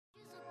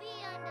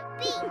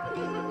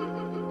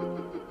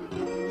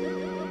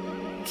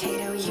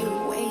Kato, you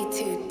way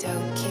too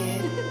dope,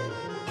 kid.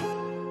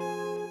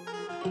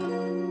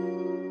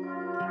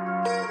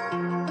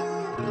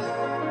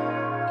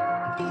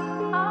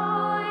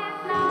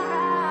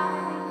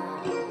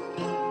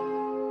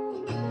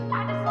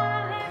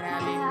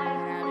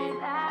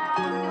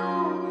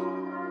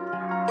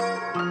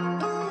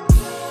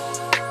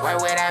 Where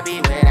would I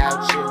be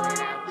without you?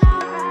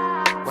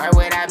 Where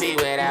would I be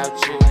without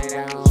you?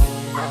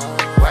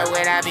 Where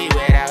would I be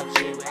without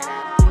you?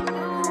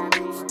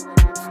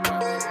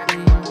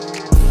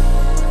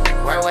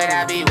 Where would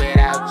I be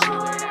without you?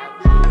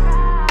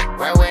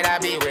 Where would I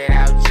be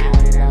without you?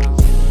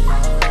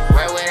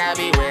 Where would I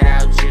be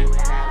without you?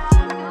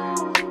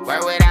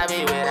 Where would I be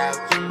without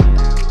you?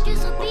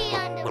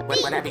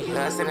 When I be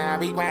hustling, I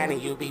be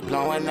grinding, you be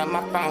blowing up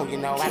my phone. You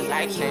know I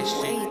like that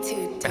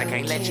shit, but I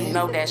can't let you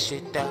know that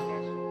shit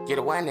though. You're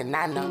the one that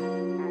I know,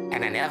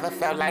 and I never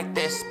felt like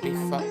this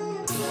before.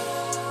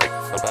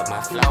 But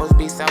my flows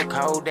be so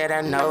cold that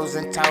her nose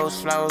and toes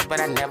flows, but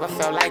I never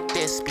felt like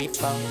this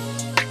before.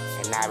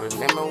 And I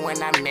remember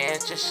when I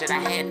met you, shit I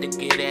had to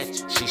get at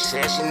you. She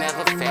said she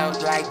never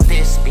felt like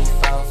this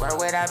before. Where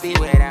would I be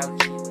without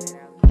you?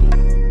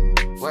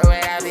 Where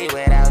would I be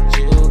without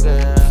you,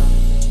 girl?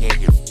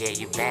 Yeah,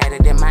 you better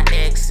than my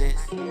exes.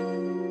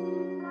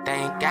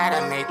 Thank God I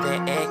made the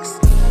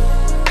exit.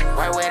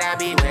 Where would I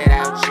be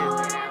without you?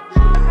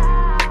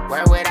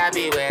 Where would I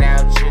be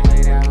without you?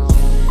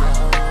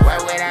 Where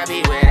would I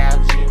be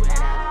without you?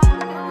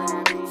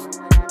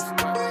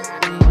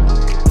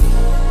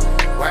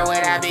 Where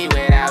would I be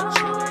without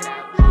you?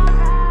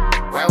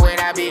 Where would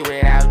I be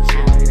without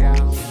you?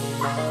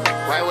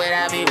 Where would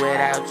I be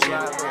without you?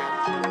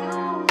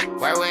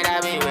 Where would I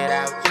be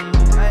without you?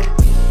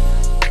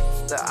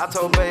 I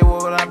told baby, where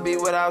would I be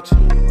without you?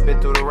 Been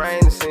through the rain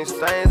and seen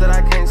things that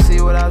I can't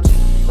see without you.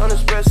 Don't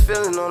express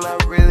feeling, no,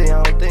 not really,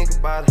 I don't think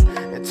about it.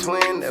 And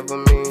twin, never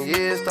mean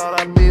years, thought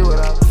I'd be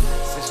without you.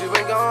 Since you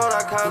been gone,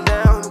 I calm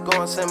down,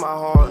 go and say my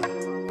heart.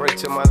 Pray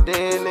to my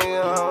dead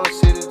nigga, I don't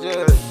see the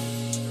judge.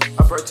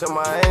 I pray to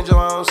my angel,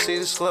 I don't see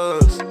the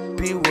slugs.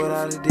 Be what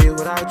I did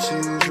without you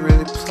is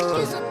really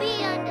plugged.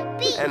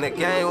 And the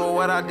game was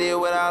what I did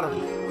without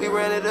him. We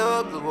ran it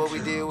up, look what we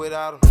did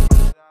without him.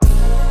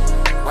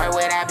 Where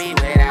would I be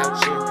without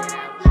you?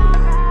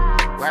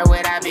 Where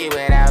would I be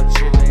without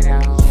you?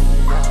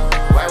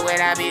 Where would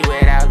I be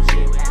without you?